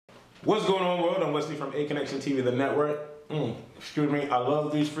What's going on, world? I'm Wesley from Aconnectiontv, the network. Excuse me, I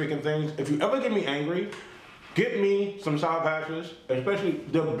love these freaking things. If you ever get me angry, get me some Sour Patches, especially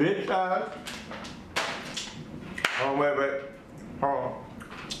the big size. Oh, wait. Hold on.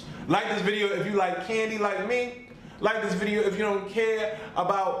 Like this video if you like candy like me. Like this video if you don't care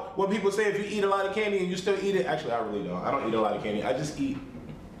about what people say if you eat a lot of candy and you still eat it. Actually, I really don't. I don't eat a lot of candy. I just eat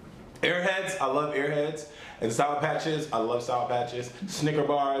Airheads. I love Airheads. And Sour Patches. I love Sour Patches. Snicker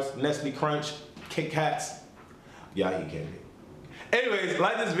bars, Nestle Crunch, Kit Kats. Yeah, I eat candy. Anyways,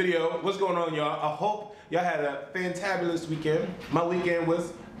 like this video. What's going on, y'all? I hope y'all had a fantabulous weekend. My weekend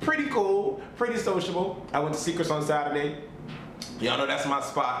was pretty cool, pretty sociable. I went to Secrets on Saturday. Y'all know that's my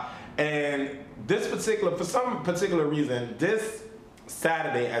spot. And this particular, for some particular reason, this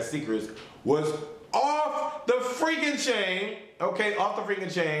Saturday at Secrets was off the freaking chain. Okay, off the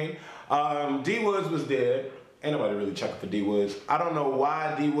freaking chain. D Woods was there. Ain't nobody really checking for D Woods. I don't know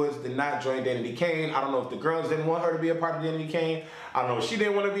why D Woods did not join Danity Kane. I don't know if the girls didn't want her to be a part of Danity Kane. I don't know if she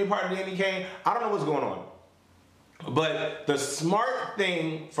didn't want to be a part of Danity Kane. I don't know what's going on. But the smart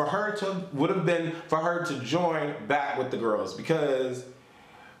thing for her to would have been for her to join back with the girls, because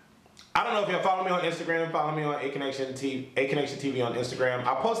I don't know if y'all follow me on Instagram, follow me on Aconnectiontv on Instagram.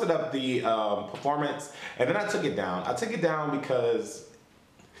 I posted up the performance and then I took it down. I took it down because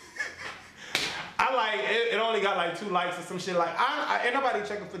it only got like 2 likes or some shit. Like ain't nobody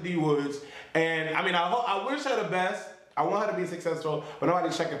checking for D Woods, and I mean I wish her the best. I want her to be successful, but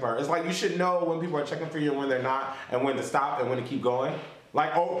nobody's checking for her. It's like you should know when people are checking for you and when they're not, and when to stop and when to keep going.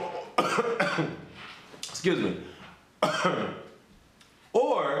 Like, oh, excuse me.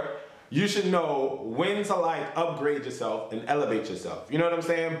 Or you should know when to like upgrade yourself and elevate yourself. You know what I'm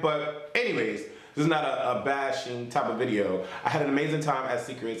saying? But anyways, this is not a bashing type of video. I had an amazing time at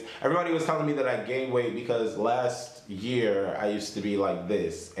Secrets. Everybody was telling me that I gained weight because last year I used to be like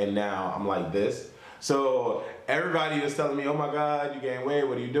this and now I'm like this. So everybody was telling me, oh my God, you gained weight,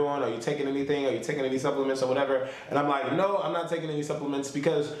 what are you doing? Are you taking anything? Are you taking any supplements or whatever? And I'm like, no, I'm not taking any supplements,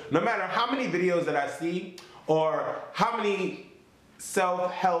 because no matter how many videos that I see or how many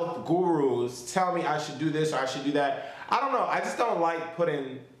self-help gurus tell me I should do this or I should do that, I don't know. I just don't like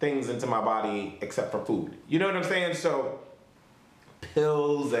putting things into my body except for food. You know what I'm saying? So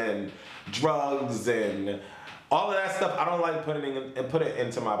pills and drugs and all of that stuff, I don't like put it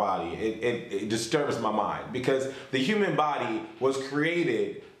into my body. It disturbs my mind, because the human body was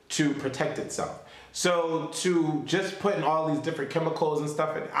created to protect itself. So to just put in all these different chemicals and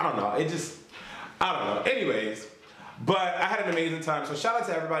stuff, I don't know. I don't know. Anyways, but I had an amazing time. So shout out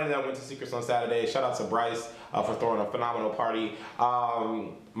to everybody that went to Secrets on Saturday. Shout out to Bryce for throwing a phenomenal party.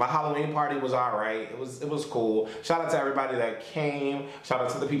 My Halloween party was all right. It was cool. Shout out to everybody that came. Shout out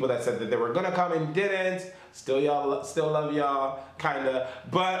to the people that said that they were gonna come and didn't. Still love y'all, kinda.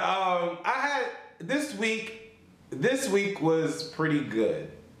 But I had this week was pretty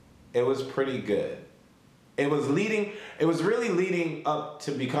good. It was pretty good. It was really leading up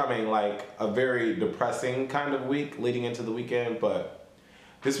to becoming like a very depressing kind of week leading into the weekend. But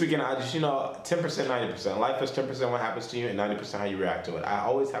this weekend, I just, 10%, 90%. Life is 10% what happens to you and 90% how you react to it. I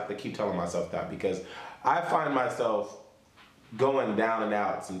always have to keep telling myself that, because I find myself going down and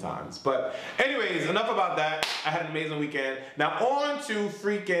out sometimes. But anyways, enough about that. I had an amazing weekend. Now on to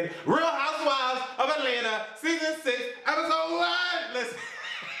freaking Real Housewives of Atlanta, season 6, episode 1.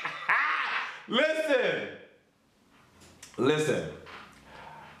 Listen.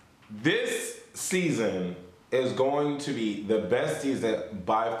 This season is going to be the best season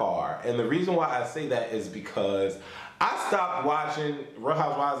by far. And the reason why I say that is because I stopped watching Real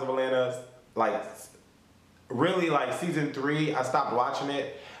Housewives of Atlanta really like season 3. I stopped watching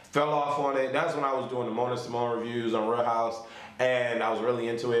it, fell off on it. That's when I was doing the Mona Simone reviews on Real House, and I was really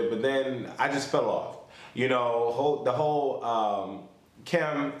into it. But then I just fell off. The whole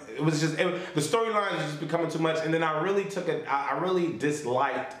Kim, the storyline was just becoming too much. And then I really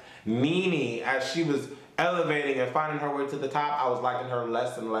disliked Nene as she was elevating and finding her way to the top. I was liking her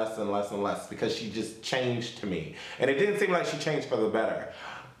less and less and less and less, because she just changed to me. And it didn't seem like she changed for the better.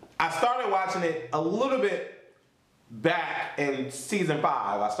 I started watching it a little bit back in season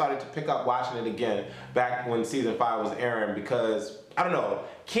 5. I started to pick up watching it again back when season 5 was airing, because I don't know,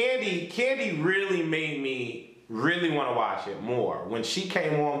 Candy really made me really want to watch it more when she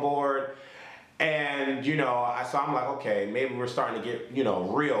came on board. And so I'm like, okay, maybe we're starting to get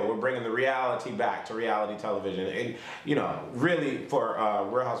real. We're bringing the reality back to reality television, and really for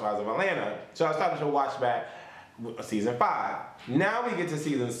Real Housewives of Atlanta. So I started to watch back season 5. Now we get to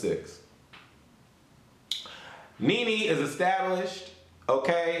season 6. Nene is established,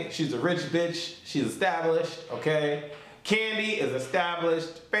 okay? She's a rich bitch. She's established, okay? Candy is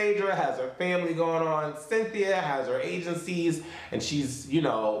established. Phaedra has her family going on. Cynthia has her agencies, and she's, you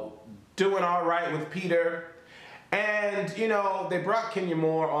know, doing all right with Peter. And, you know, they brought Kenya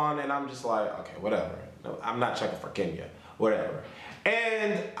Moore on, and I'm just like, okay, whatever. No, I'm not checking for Kenya. Whatever.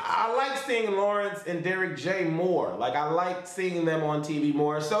 And I like seeing Lawrence and Derek J more. Like, I like seeing them on TV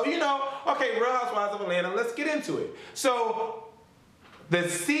more. So, you know, okay, Real Housewives of Atlanta, let's get into it. So, the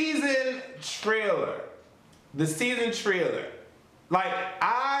season trailer. Like,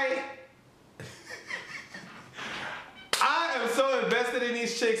 I am so invested in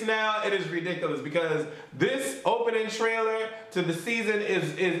these chicks now, it is ridiculous, because this opening trailer to the season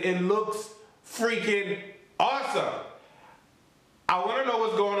it looks freaking awesome. I want to know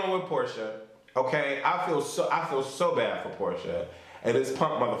what's going on with Portia. Okay, I feel so bad for Portia and this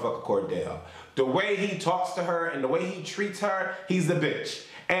punk motherfucker Cordell. The way he talks to her and the way he treats her, he's a bitch.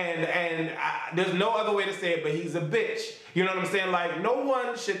 And there's no other way to say it, but he's a bitch. You know what I'm saying? Like, no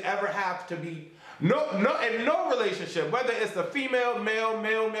one should ever have to be in no relationship, whether it's a female, male,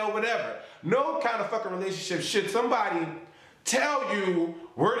 whatever. No kind of fucking relationship should somebody tell you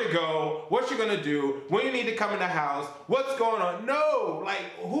where to go, what you're gonna do, when you need to come in the house, what's going on. No, like,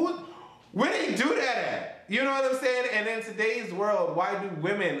 where do you do that at? You know what I'm saying? And in today's world, why do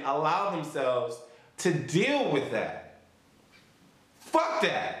women allow themselves to deal with that? Fuck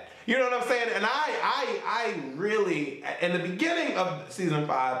that. You know what I'm saying? And I really, in the beginning of season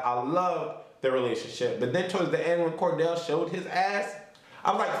 5, I loved their relationship. But then towards the end, when Cordell showed his ass,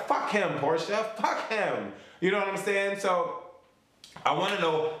 I was like, fuck him, Portia, fuck him. You know what I'm saying? So I want to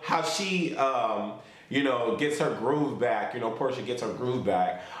know how she, you know, gets her groove back. You know, Portia gets her groove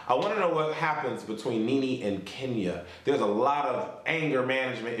back. I want to know what happens between Nene and Kenya. There's a lot of anger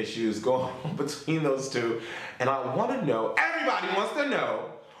management issues going on between those two. And I want to know, everybody wants to know,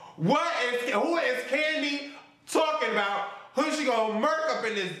 who is Candy talking about? Who's she going to murk up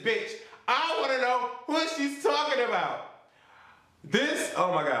in this bitch? I want to know who she's talking about. This,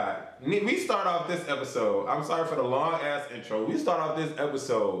 oh my God. We start off this episode, I'm sorry for the long ass intro. We start off this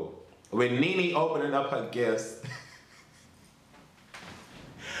episode with Nene opening up her gifts.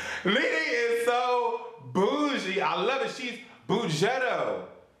 Nene is so bougie. I love it. She's bougetto.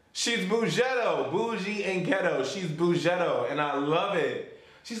 She's bougetto. Bougie and ghetto. She's bougetto. And I love it.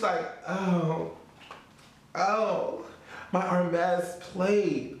 She's like, oh, my Hermes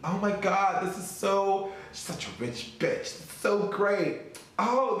plate. Oh my God, this is so, she's such a rich bitch. It's so great.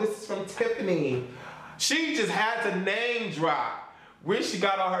 Oh, this is from Tiffany. She just had to name drop where she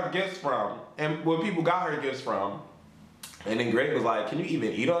got all her gifts from and where people got her gifts from. And then Greg was like, can you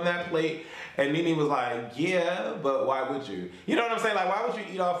even eat on that plate? And Nene was like, yeah, but why would you? You know what I'm saying? Like, why would you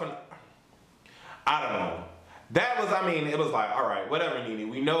eat off an, I don't know. That was, I mean, it was like, all right, whatever, Nene.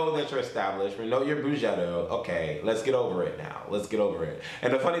 We know that you're established. We know you're bougetto. Okay, let's get over it now. Let's get over it.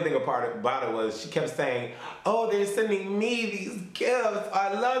 And the funny thing about it was she kept saying, oh, they're sending me these gifts.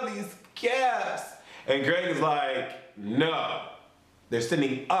 I love these gifts. And Greg is like, no, they're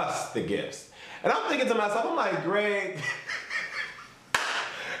sending us the gifts. And I'm thinking to myself, I'm like, Greg,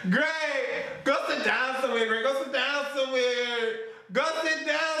 go sit down somewhere, Greg. Go sit down somewhere. Go sit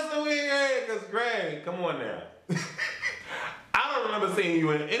down somewhere. Because Greg, come on now. I don't remember seeing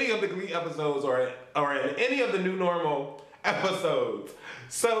you in any of the Glee episodes or in any of the New Normal episodes.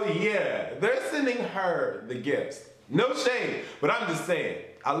 So yeah, they're sending her the gifts. No shame, but I'm just saying,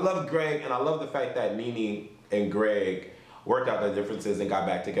 I love Greg and I love the fact that Nene and Greg worked out their differences and got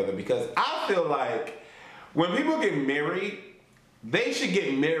back together, because I feel like when people get married, they should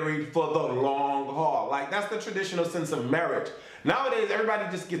get married for the long haul. Like, that's the traditional sense of marriage. Nowadays, everybody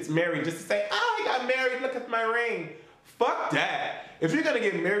just gets married just to say, oh, I got married, look at my ring. Fuck that. If you're gonna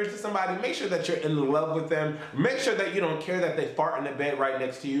get married to somebody, make sure that you're in love with them. Make sure that you don't care that they fart in the bed right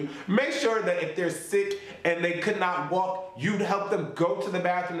next to you. Make sure that if they're sick and they could not walk, you'd help them go to the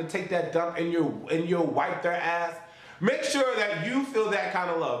bathroom and take that dump and you'll wipe their ass. Make sure that you feel that kind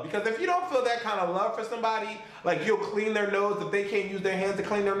of love. Because if you don't feel that kind of love for somebody, like you'll clean their nose, if they can't use their hands to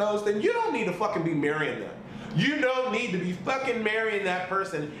clean their nose, then you don't need to fucking be marrying them. You don't need to be fucking marrying that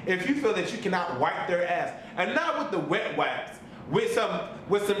person if you feel that you cannot wipe their ass. And not with the wet wipes. With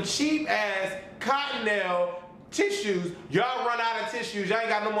some cheap ass cottonelle tissues. Y'all run out of tissues. Y'all ain't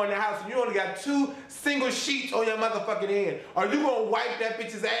got no more in the house. And you only got 2 single sheets on your motherfucking head. Are you gonna wipe that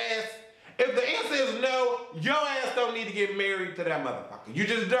bitch's ass? If the answer is no, your ass don't need to get married to that motherfucker. You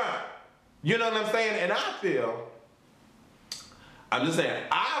just don't. You know what I'm saying? And I feel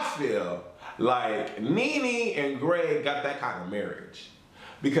like Nene and Greg got that kind of marriage.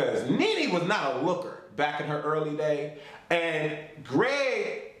 Because Nene was not a looker back in her early day. And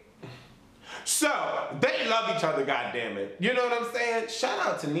Greg, So, they love each other, goddammit. You know what I'm saying? Shout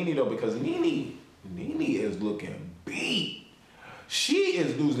out to Nene though, because Nene is looking beat. She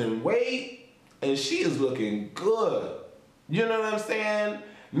is losing weight, and she is looking good. You know what I'm saying?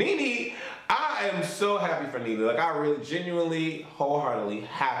 Nene, I am so happy for Nene. Like, I really, genuinely, wholeheartedly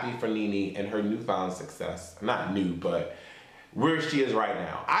happy for Nene and her newfound success. Not new, but where she is right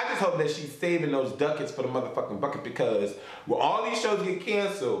now. I just hope that she's saving those ducats for the motherfucking bucket, because when all these shows get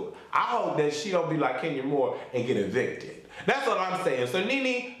canceled, I hope that she don't be like Kenya Moore and get evicted. That's all I'm saying. So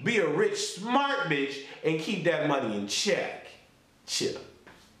Nene, be a rich, smart bitch and keep that money in check. Chill.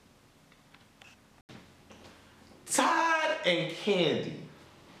 Todd and Candy.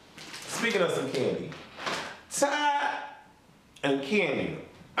 Speaking of some candy. Todd and Candy.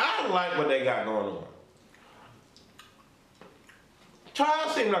 I like what they got going on.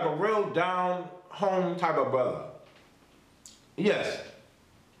 Todd seems like a real down-home type of brother. Yes,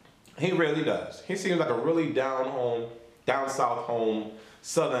 he really does. He seems like a really down-home, down-south home,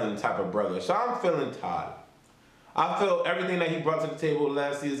 southern type of brother. So I'm feeling Todd. I feel everything that he brought to the table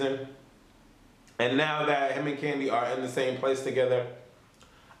last season, and now that him and Candy are in the same place together,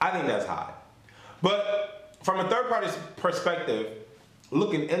 I think that's high. But from a third party's perspective,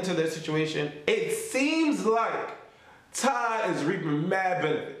 looking into this situation, it seems like Todd is reaping mad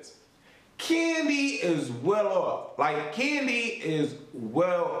benefits. Candy is well off. Like, Candy is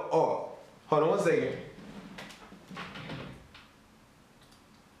well off. Hold on one second.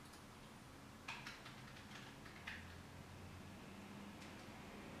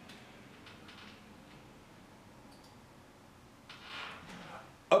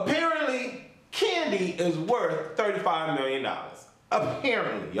 Apparently, Candy is worth $35 million.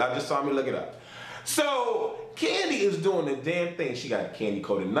 Apparently. Y'all just saw me look it up. So, Candy is doing the damn thing. She got candy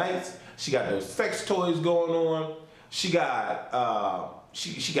coated nights. She got those sex toys going on. She got,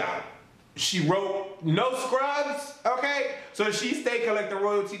 she wrote no scrubs, okay? So she stayed collecting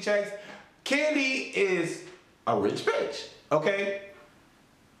royalty checks. Candy is a rich bitch, okay?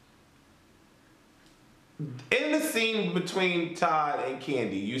 In the scene between Todd and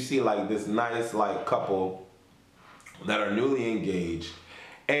Candy, you see like this nice like couple that are newly engaged,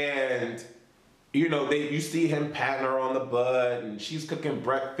 and you know, you see him patting her on the butt, and she's cooking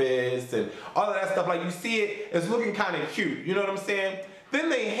breakfast, and all of that stuff. Like, you see it, it's looking kind of cute. You know what I'm saying? Then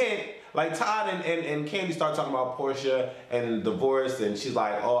they hint, like Todd and Candy start talking about Portia and divorce, and she's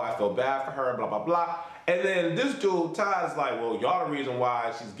like, oh, I feel bad for her, blah, blah, blah. And then this dude, Todd's like, well, y'all the reason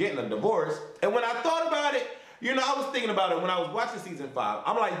why she's getting a divorce. And when I thought about it, you know, I was thinking about it when I was watching season 5.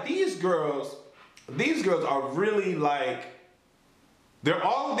 I'm like, these girls are really like,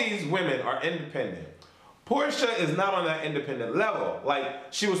 all of these women are independent. Portia is not on that independent level.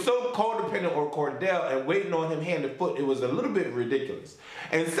 Like, she was so codependent on Cordell and waiting on him hand and foot, it was a little bit ridiculous.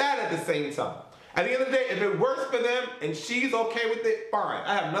 And sad at the same time. At the end of the day, if it works for them and she's okay with it, fine.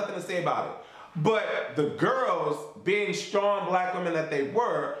 I have nothing to say about it. But the girls, being strong black women that they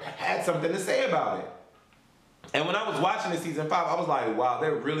were, had something to say about it. And when I was watching this season 5, I was like, wow,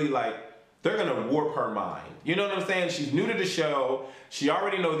 they're really like, they're gonna warp her mind. You know what I'm saying? She's new to the show. She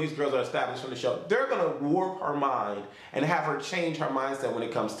already knows these girls are established from the show. They're gonna warp her mind and have her change her mindset when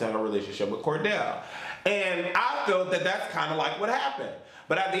it comes to her relationship with Cordell. And I felt that that's kind of like what happened.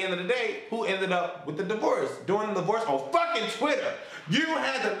 But at the end of the day, who ended up with the divorce? Doing the divorce on fucking Twitter. You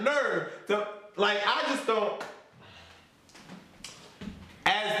had the nerve to, like, I just don't.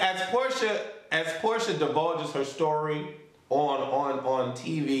 As Portia divulges her story on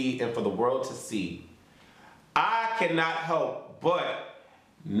TV and for the world to see, I cannot help but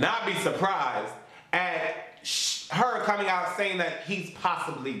not be surprised at her coming out saying that he's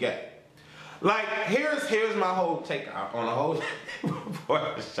possibly gay. Like, here's my whole take on the whole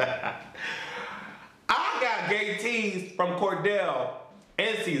Portia. I got gay teased from Cordell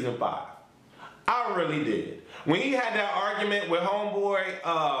in season 5. I really did. When he had that argument with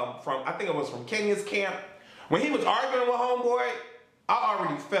homeboy from, I think it was from Kenya's camp, when he was arguing with homeboy, I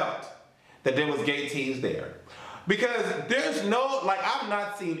already felt that there was gay tease there. Because there's no, like, I've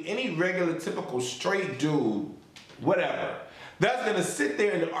not seen any regular, typical, straight dude, whatever, that's gonna sit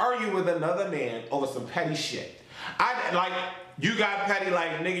there and argue with another man over some petty shit. You got petty,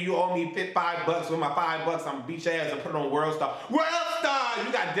 like, nigga, you owe me $5 with my $5, I'm beat your ass and put it on World Star. World Star,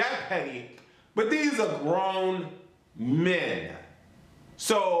 you got that petty. But these are grown men.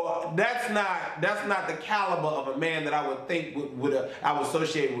 So that's not the caliber of a man that I would think I would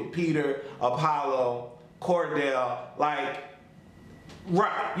associate with Peter, Apollo, Cordell, like,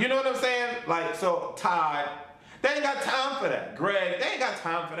 right. You know what I'm saying? Like, so Todd, they ain't got time for that. Greg, they ain't got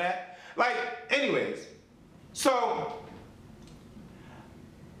time for that. Like, anyways, so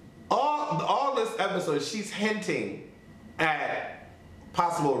all this episode, she's hinting at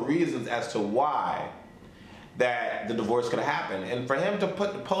possible reasons as to why that the divorce could happen. And for him to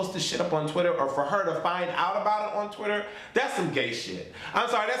post this shit up on Twitter, or for her to find out about it on Twitter, that's some gay shit. I'm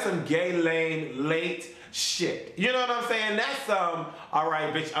sorry, that's some gay lame late shit. You know what I'm saying? That's some, all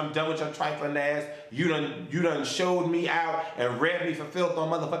right, bitch, I'm done with your trifling ass. You done showed me out and read me for filth on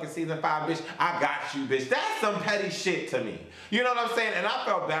motherfucking season 5, bitch. I got you, bitch. That's some petty shit to me. You know what I'm saying? And I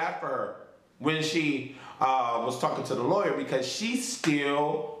felt bad for her when she was talking to the lawyer, because she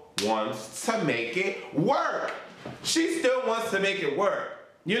still wants to make it work. She still wants to make it work.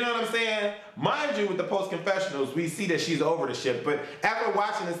 You know what I'm saying? Mind you, with the post-confessionals, we see that she's over the shit, but after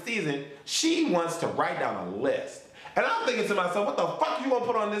watching the season, she wants to write down a list. And I'm thinking to myself, what the fuck you gonna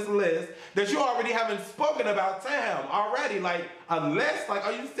put on this list that you already haven't spoken about to him already? Like, a list? Like,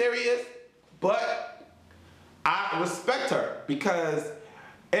 are you serious? But I respect her, because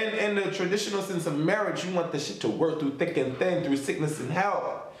in the traditional sense of marriage, you want the shit to work through thick and thin, through sickness and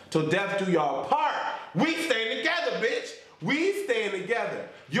health, till death do y'all part. We staying together, bitch. We staying together.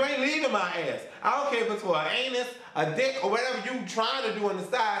 You ain't leaving my ass. I don't care if it's for an anus, a dick, or whatever you trying to do on the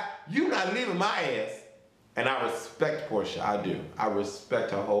side. You not leaving my ass. And I respect Portia. I do. I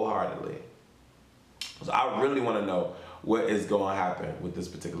respect her wholeheartedly. So I really want to know what is going to happen with this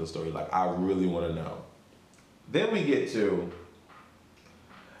particular story. Like, I really want to know. Then we get to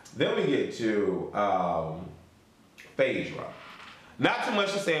Phaedra. Not too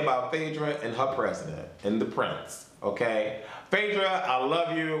much to say about Phaedra and her president and the prince, okay? Phaedra, I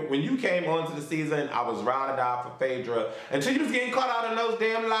love you. When you came onto the season, I was ride or die for Phaedra until you was getting caught out in those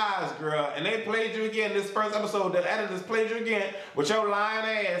damn lies, girl. And they played you again this first episode. The editors played you again with your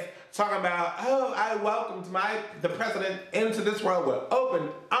lying ass talking about, oh, I welcomed the president into this world with open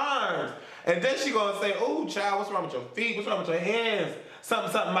arms. And then she gonna say, oh, child, what's wrong with your feet? What's wrong with your hands?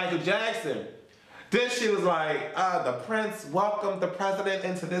 Something Michael Jackson. Then she was like, the prince welcomed the president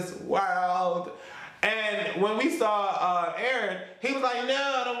into this world. And when we saw Aaron, he was like, no,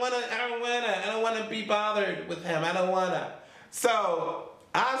 I don't wanna be bothered with him. I don't wanna. So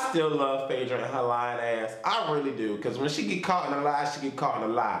I still love Phaedra and her lying ass. I really do. Because when she get caught in a lie, she get caught in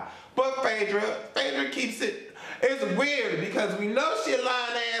a lie. But Phaedra keeps it. It's weird because we know she a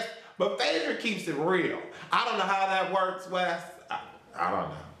lying ass, but Phaedra keeps it real. I don't know how that works, Wes. I don't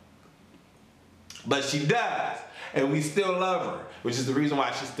know. But she does, and we still love her, which is the reason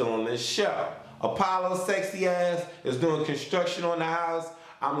why she's still on this show. Apollo's sexy ass is doing construction on the house.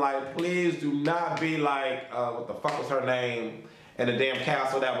 I'm like, please do not be like, what the fuck was her name, in the damn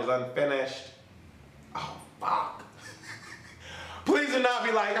castle that was unfinished. Oh, fuck. Please do not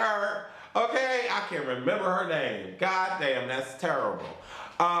be like her, okay? I can't remember her name. God damn, that's terrible.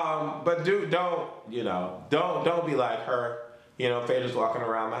 But don't be like her. You know, Phaedra's walking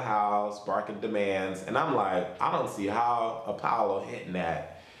around the house, barking demands, and I'm like, I don't see how Apollo hitting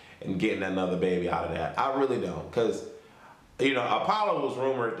that and getting another baby out of that. I really don't, because, you know, Apollo was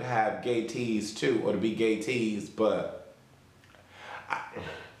rumored to have gay tease too, or to be gay tease, but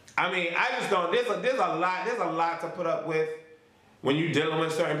I mean, I just don't. There's a lot to put up with when you're dealing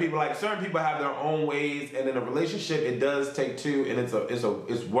with certain people. Like, certain people have their own ways, and in a relationship, it does take two, and it's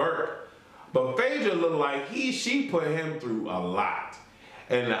work. But Phaedra looked like she put him through a lot.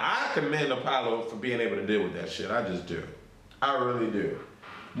 And I commend Apollo for being able to deal with that shit. I just do. I really do.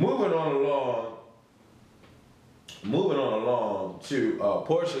 Moving on along to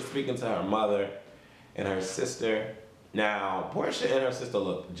Portia speaking to her mother and her sister. Now, Portia and her sister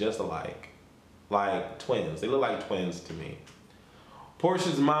look just alike. Like twins. They look like twins to me.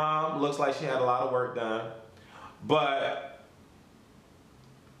 Portia's mom looks like she had a lot of work done. But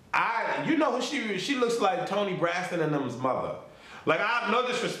you know who she looks like? Toni Braxton and them's mother. Like, I have no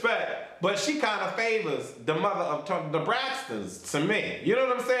disrespect, but she kind of favors the mother of the Braxtons to me. You know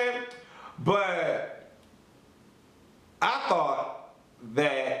what I'm saying? But I thought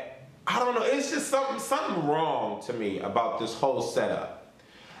that, I don't know, it's just something wrong to me about this whole setup.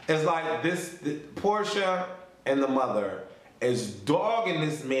 It's like Portia and the mother is dogging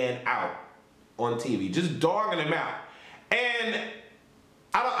this man out on TV, just dogging him out. And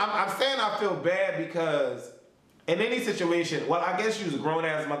I'm saying I feel bad because in any situation, well, I guess you was a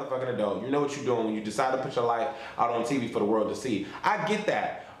grown-ass motherfucking adult. You know what you're doing when you decide to put your life out on TV for the world to see. I get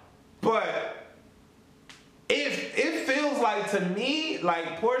that. But it feels like, to me,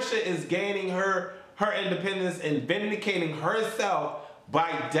 like Portia is gaining her independence and vindicating herself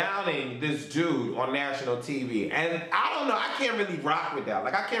by downing this dude on national TV. And I don't know, I can't really rock with that.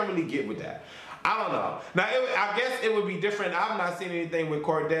 Like, I can't really get with that. I don't know. Now, I guess it would be different. I've not seen anything with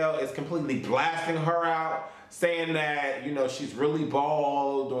Cordell is completely blasting her out, saying that, you know, she's really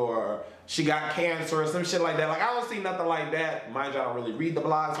bald or she got cancer or some shit like that. Like, I don't see nothing like that. Mind you, I don't really read the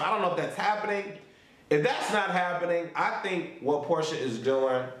blogs, so I don't know if that's happening. If that's not happening, I think what Portia is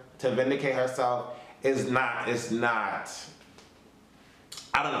doing to vindicate herself is not,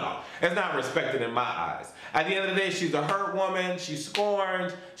 I don't know. It's not respected in my eyes. At the end of the day, she's a hurt woman. She's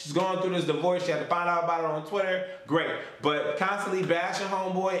scorned. She's going through this divorce. She had to find out about it on Twitter. Great. But constantly bashing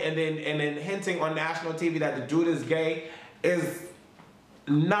homeboy and then hinting on national TV that the dude is gay is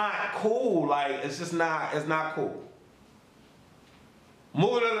not cool. Like, it's just not, it's not cool.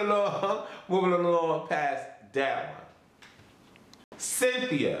 Moving along past that one.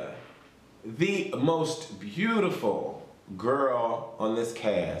 Cynthia, the most beautiful girl on this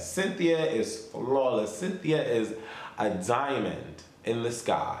cast. Cynthia is flawless. Cynthia is a diamond in the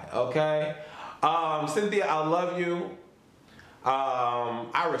sky, okay? Cynthia, I love you.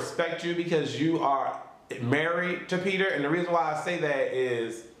 I respect you because you are married to Peter, and the reason why I say that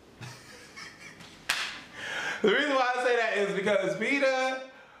is because Peter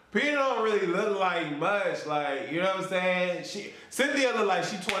don't really look like much, like, you know what I'm saying? Cynthia look like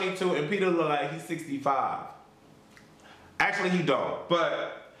she's 22 and Peter look like he's 65. Actually, he don't,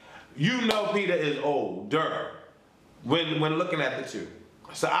 but you know Peter is older when looking at the two.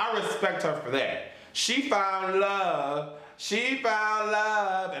 So I respect her for that. She found love.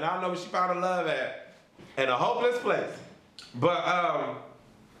 And I don't know where she found her love at. In a hopeless place. But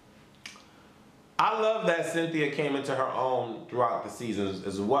I love that Cynthia came into her own throughout the seasons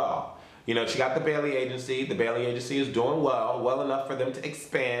as well. You know, she got the Bailey Agency. The Bailey Agency is doing well enough for them to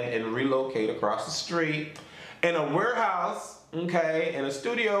expand and relocate across the street. In a warehouse, okay, in a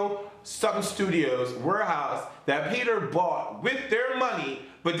studio, Sutton Studios warehouse that Peter bought with their money,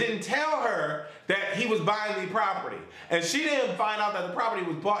 but didn't tell her that he was buying the property. And she didn't find out that the property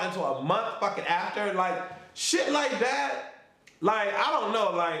was bought until a month fucking after. Like, shit like that. Like, I don't know.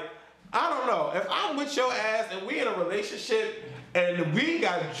 Like, I don't know. If I'm with your ass and we in a relationship and we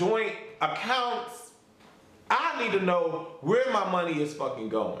got joint accounts, I need to know where my money is fucking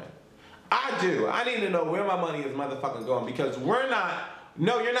going. I do. I need to know where my money is motherfucking going because we're not,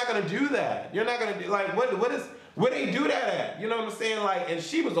 no, you're not going to do that. You're not going to do, like, where they do that at? You know what I'm saying? Like, and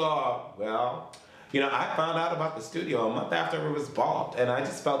she was all, well, you know, I found out about the studio a month after it was bought and I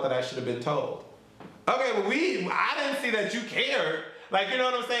just felt that I should have been told. Okay, well, I didn't see that you cared. Like, you know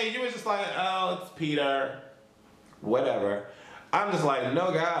what I'm saying? You was just like, oh, it's Peter, whatever. I'm just like,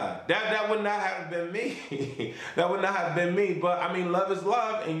 no, God, that would not have been me. That would not have been me. But I mean, love is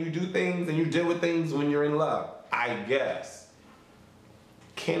love, and you do things and you deal with things when you're in love, I guess.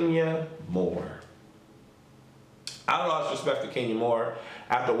 Kenya Moore. I lost respect to Kenya Moore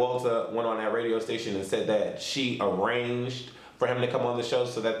after Walter went on that radio station and said that she arranged for him to come on the show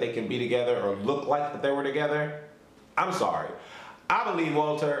so that they can be together or look like that they were together. I'm sorry. I believe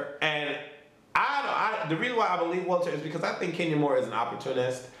Walter, and the reason why I believe Walter is because I think Kenya Moore is an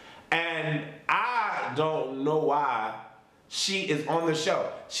opportunist, and I don't know why she is on the show.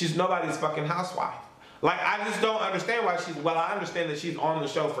 She's nobody's fucking housewife. Like, I just don't understand why I understand that she's on the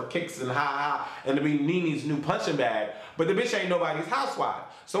show for kicks and ha and to be Nene's new punching bag, but the bitch ain't nobody's housewife.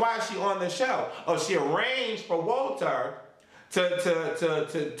 So why is she on the show? Oh, she arranged for Walter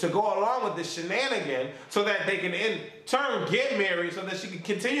to go along with this shenanigan so that they can in turn get married so that she can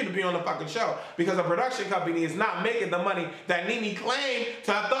continue to be on the fucking show because the production company is not making the money that Nene claimed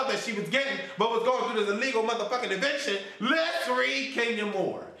to have thought that she was getting but was going through this illegal motherfucking eviction. Let's read Kenya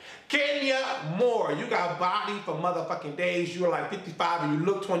Moore. Kenya Moore, you got body for motherfucking days. You are like 55 and you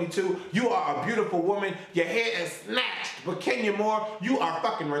look 22. You are a beautiful woman. Your hair is snatched. But Kenya Moore, you are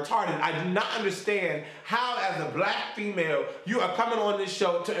fucking retarded. I do not understand how, as a black female, you are coming on this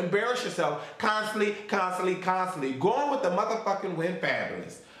show to embarrass yourself constantly. Going with the motherfucking win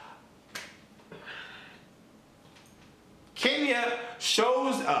fabulous. Kenya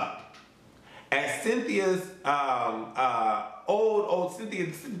shows up at Cynthia's old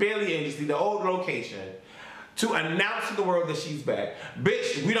Cynthia's Bailey Agency, the old location, to announce to the world that she's back.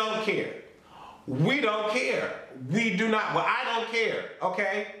 Bitch, we don't care. We don't care. We do not. Well, I don't care,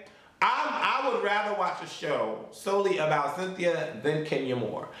 okay? I would rather watch a show solely about Cynthia than Kenya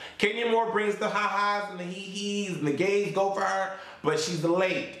Moore. Kenya Moore brings the ha-has and the hee-hees and the gays go for her, but she's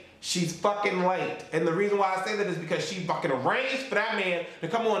late. She's fucking late. And the reason why I say that is because she fucking arranged for that man to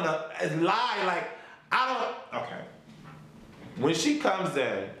come on and lie like, okay. When she comes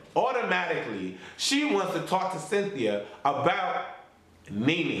in, automatically, she wants to talk to Cynthia about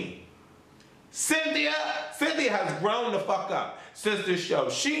Nene. Cynthia has grown the fuck up since this show.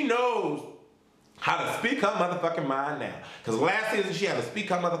 She knows how to speak her motherfucking mind now. Because last season she had to speak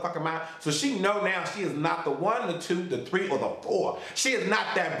her motherfucking mind. So she know now she is not the 1, the 2, the 3, or the 4. She is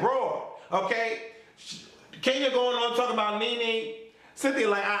not that broad, okay? Kenya going on talking about Nene. Cynthia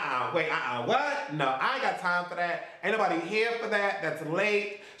like, what? No, I ain't got time for that. Ain't nobody here for that. That's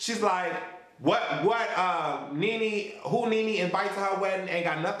late. She's like, Nene, who Nene invites to her wedding ain't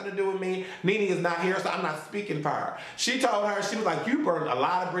got nothing to do with me. Nene is not here, so I'm not speaking for her. She told her, she was like, you burned a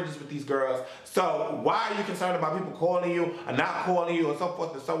lot of bridges with these girls, so why are you concerned about people calling you or not calling you or so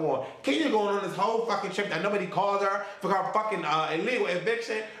forth and so on? Kenya going on this whole fucking trip that nobody called her for her fucking illegal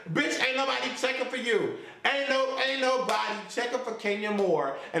eviction. Bitch, ain't nobody checking for you. Ain't nobody checking for Kenya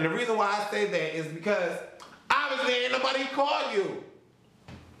Moore. And the reason why I say that is because obviously ain't nobody called you.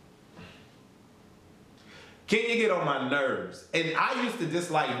 Kenya get on my nerves. And I used to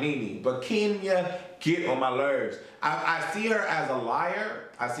dislike Nene, but Kenya get on my nerves. I see her as a liar,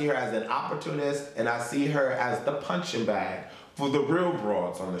 I see her as an opportunist, and I see her as the punching bag for the real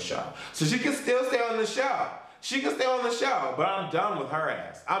broads on the show. So she can still stay on the show. She can stay on the show, but I'm done with her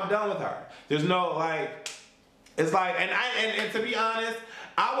ass. I'm done with her. There's no it's like, and to be honest,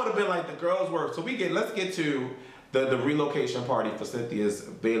 I would have been like the girls were. So let's get to the relocation party for Cynthia's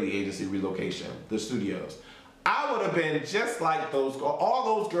Bailey agency relocation, the studios. I would have been just like those girls.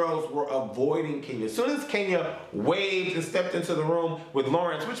 All those girls were avoiding Kenya. As soon as Kenya waved and stepped into the room with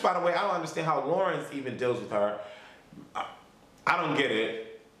Lawrence, which by the way, I don't understand how Lawrence even deals with her. I don't get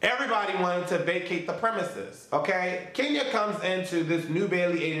it. Everybody wanted to vacate the premises, okay? Kenya comes into this new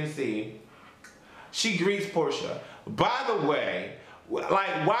Bailey agency. She greets Portia. By the way,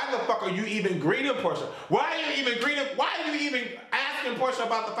 like, why the fuck are you even greeting Portia? Why are you even asking Portia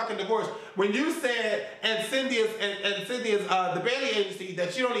about the fucking divorce when you said and Cynthia's the Bailey agency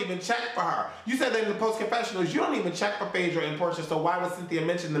that you don't even check for her? You said that in the post confessionals you don't even check for Phaedra and Portia, so why would Cynthia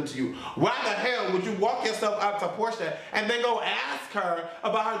mention them to you? Why the hell would you walk yourself up to Portia and then go ask her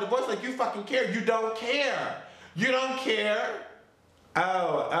about her divorce like you fucking care? You don't care. You don't care.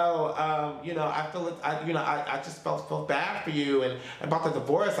 I feel it. I just felt bad for you and about the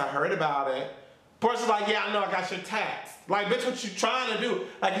divorce. I heard about it. Portia's like, yeah, I know. I got your text. Like, bitch, what you trying to do?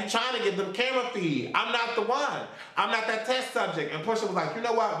 Like, you trying to give them camera feed. I'm not the one. I'm not that test subject. And Portia was like, you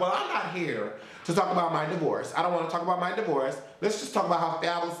know what? Well, I'm not here to talk about my divorce. I don't want to talk about my divorce. Let's just talk about how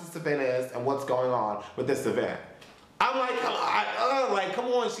fabulous this event is and what's going on with this event. I'm like, come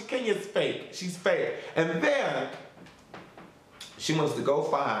on. Kenya's fake. She's fake. And then she wants to go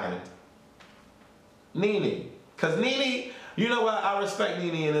find Nene. Because Nene, you know what? I respect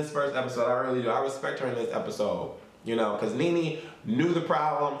Nene in this first episode. I really do. I respect her in this episode. You know, because Nene knew the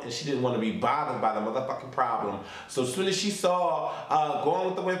problem and she didn't want to be bothered by the motherfucking problem. So as soon as she saw Going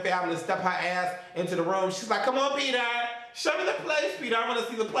with the Wind family step her ass into the room, she's like, come on, Peter. Show me the place, Peter. I want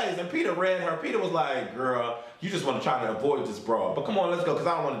to see the place. And Peter read her. Peter was like, girl, you just want to try to avoid this broad. But come on, let's go, because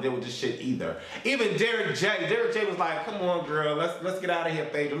I don't want to deal with this shit either. Even Derek J was like, come on, girl. Let's get out of here,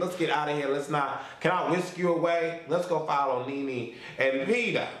 Phaedra. Let's get out of here. Can I whisk you away? Let's go follow Nene and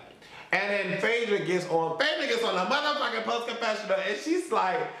Peter. And then Phaedra gets on the motherfucking post-confessional, and she's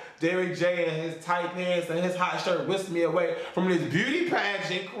like, Derek J and his tight pants and his hot shirt whisked me away from this beauty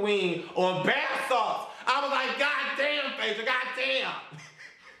pageant queen on bath salts. I was like, God damn, Phaedra, God damn.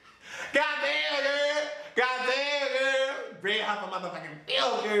 God damn, girl. God damn, girl. Bring her for motherfucking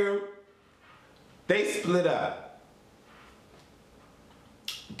feel, girl. They split up.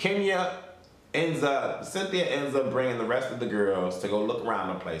 Cynthia ends up bringing the rest of the girls to go look around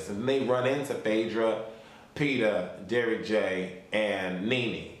the place. And they run into Phaedra, Peter, Derek J, and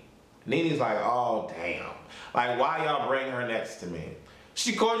Nene. Nene's like, oh, damn. Like, why y'all bring her next to me?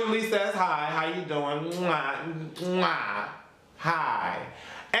 She cordially says, hi, how you doing? Mwah, mwah, hi.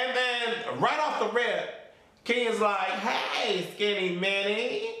 And then, right off the rip, Kenya's like, hey, skinny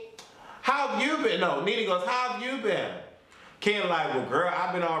Minnie. How have you been? No, Nene goes, how have you been? Ken like, well, girl,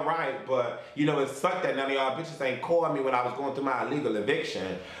 I've been all right, but, you know, it sucked that none of y'all bitches ain't called me when I was going through my illegal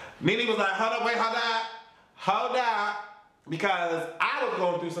eviction. Nene was like, hold up, because I was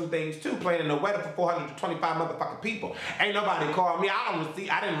going through some things, too, planning a wedding for 425 motherfucking people. Ain't nobody called me.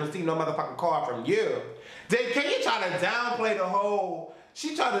 I didn't receive no motherfucking call from you. Then Kenya tried to downplay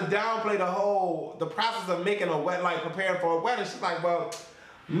the process of making a wedding, like preparing for a wedding. She's like, well,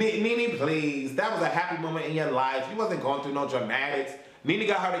 Nene, please. That was a happy moment in your life. You wasn't going through no dramatics. Nene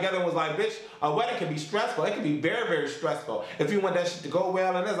got her together and was like, bitch, a wedding can be stressful. It can be very, very stressful if you want that shit to go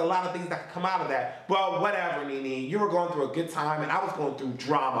well, and there's a lot of things that can come out of that. Well, whatever, Nene. You were going through a good time, and I was going through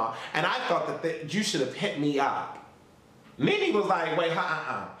drama, and I thought that you should have hit me up. Nene was like, wait,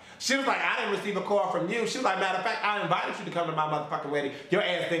 She was like, I didn't receive a call from you. She was like, matter of fact, I invited you to come to my motherfucking wedding. Your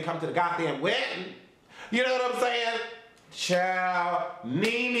ass didn't come to the goddamn wedding. You know what I'm saying? Child,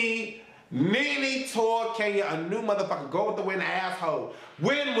 Nene told Kenya a new motherfucker, go with the wind asshole.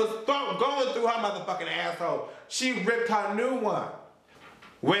 Wind was going through her motherfucking asshole. She ripped her new one.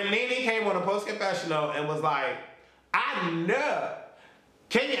 When Nene came on a post-confessional and was like, I know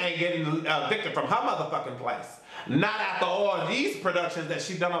Kenya ain't getting evicted from her motherfucking place. Not after all these productions that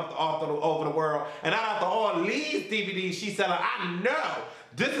she done over the world. And not after all these DVDs she selling. I know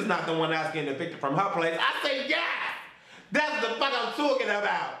this is not the one that's getting evicted from her place. I say, yeah, that's the fuck I'm talking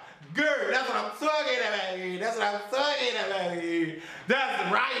about. Girl, that's what I'm talking about here. That's what I'm talking about here.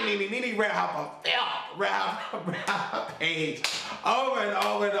 That's right, Nene. Nene read her page over and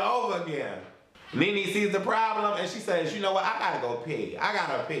over and over again. Nene sees the problem and she says, you know what, I gotta go pee. I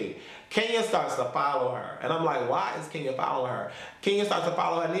gotta pee. Kenya starts to follow her. And I'm like, why is Kenya following her? Kenya starts to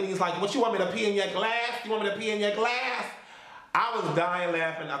follow her. Nene's like, what, you want me to pee in your glass? You want me to pee in your glass? I was dying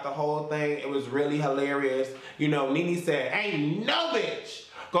laughing at the whole thing. It was really hilarious. You know, Nene said, ain't no bitch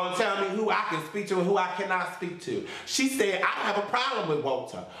gonna tell me who I can speak to and who I cannot speak to. She said, I don't have a problem with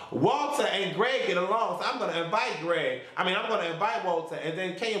Walter. Walter and Greg get along, so I'm gonna invite Walter. And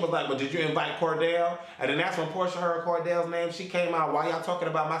then Kenya was like, well, did you invite Cordell? And then that's when Portia heard Cordell's name. She came out, why y'all talking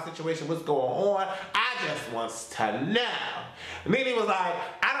about my situation? What's going on? I just wants to know. Nene was like,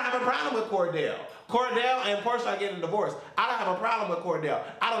 I don't have a problem with Cordell. Cordell and Portia are getting divorced. I don't have a problem with Cordell.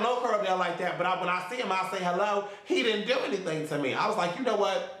 I don't know Cordell like that, but when I see him, I say hello. He didn't do anything to me. I was like, you know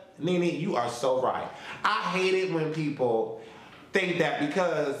what, Nene, you are so right. I hate it when people think that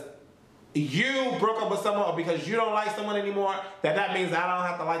because you broke up with someone or because you don't like someone anymore, that means I don't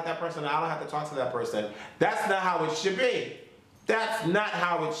have to like that person, I don't have to talk to that person. That's not how it should be. That's not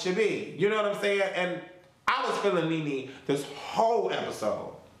how it should be. You know what I'm saying? And I was feeling Nene this whole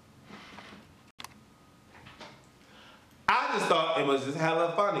episode. I just thought it was just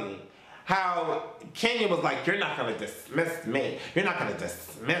hella funny how Kenya was like, you're not gonna dismiss me. You're not gonna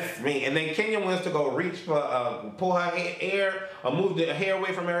dismiss me. And then Kenya wants to go reach for, pull her hair or move the hair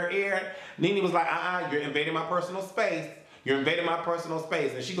away from her ear. Nene was like, you're invading my personal space. You're invading my personal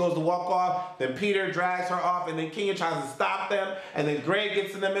space. And she goes to walk off, then Peter drags her off, and then Kenya tries to stop them, and then Greg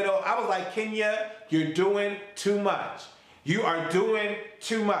gets in the middle. I was like, Kenya, you're doing too much. You are doing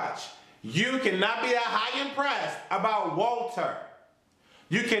too much. You cannot be that high impressed about Walter.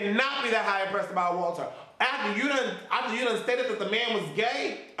 You cannot be that high impressed about Walter. After you done stated that the man was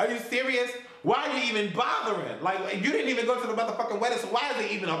gay, are you serious? Why are you even bothering? Like, you didn't even go to the motherfucking wedding, so why is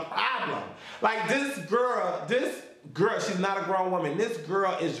it even a problem? Like, this girl, she's not a grown woman. This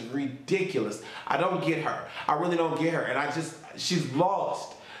girl is ridiculous. I don't get her. I really don't get her. And she's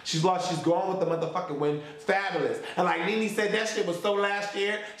lost. She's lost. She's going with the motherfucking wind. Fabulous. And like Nene said, that shit was so last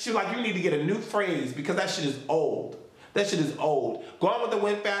year. She was like, you need to get a new phrase because that shit is old. That shit is old. Going with the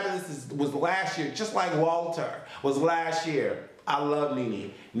wind fabulous was last year, just like Walter was last year. I love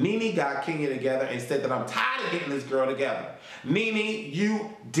Nene. Nene got Kenya together and said that I'm tired of getting this girl together. Nene, you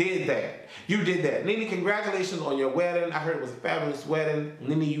did that. You did that. Nene, congratulations on your wedding. I heard it was a fabulous wedding.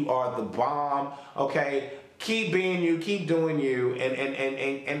 Nene, you are the bomb. Okay. Keep being you, keep doing you,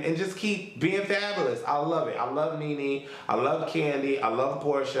 and just keep being fabulous. I love it. I love Nene. I love Candy. I love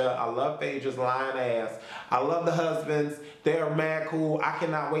Portia. I love Phaedra's lying ass. I love the husbands. They're mad cool. I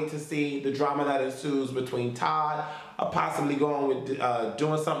cannot wait to see the drama that ensues between Todd possibly going with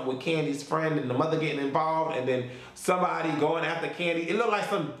doing something with Candy's friend and the mother getting involved, and then somebody going after Candy. It looked like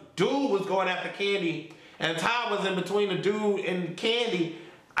some dude was going after Candy, and Todd was in between the dude and Candy.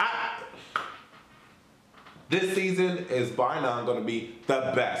 This season is bar none going to be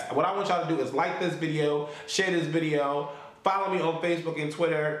the best. What I want y'all to do is like this video, share this video, follow me on Facebook and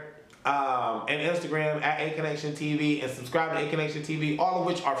Twitter and Instagram at Aconnectiontv, and subscribe to Aconnectiontv, all of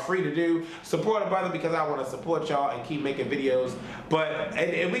which are free to do. Support a brother because I want to support y'all and keep making videos. But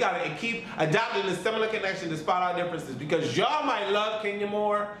and we got to keep adopting the similar connection despite our differences, because y'all might love Kenya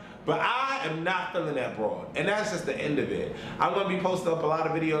more, but I am not feeling that broad. And that's just the end of it. I'm going to be posting up a lot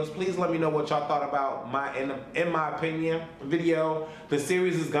of videos. Please let me know what y'all thought about my, in my opinion, video. The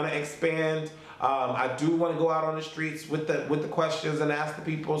series is going to expand. I do want to go out on the streets with the questions and ask the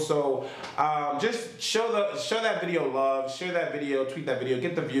people. So just show that video love, share that video, tweet that video,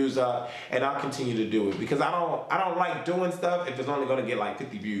 get the views up, and I'll continue to do it, because I don't like doing stuff if it's only going to get like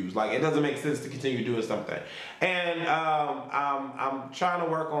 50 views. Like, it doesn't make sense to continue doing something. And I'm trying to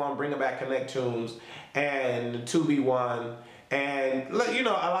work on bringing back Connectunes and 2v1. And, you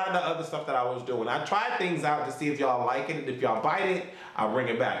know, a lot of the other stuff that I was doing. I tried things out to see if y'all like it. If y'all bite it, I'll bring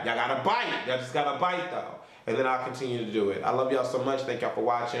it back. Y'all gotta bite. Y'all just gotta bite, though. and then I'll continue to do it. I love y'all so much. Thank y'all for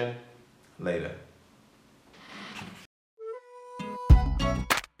watching. Later.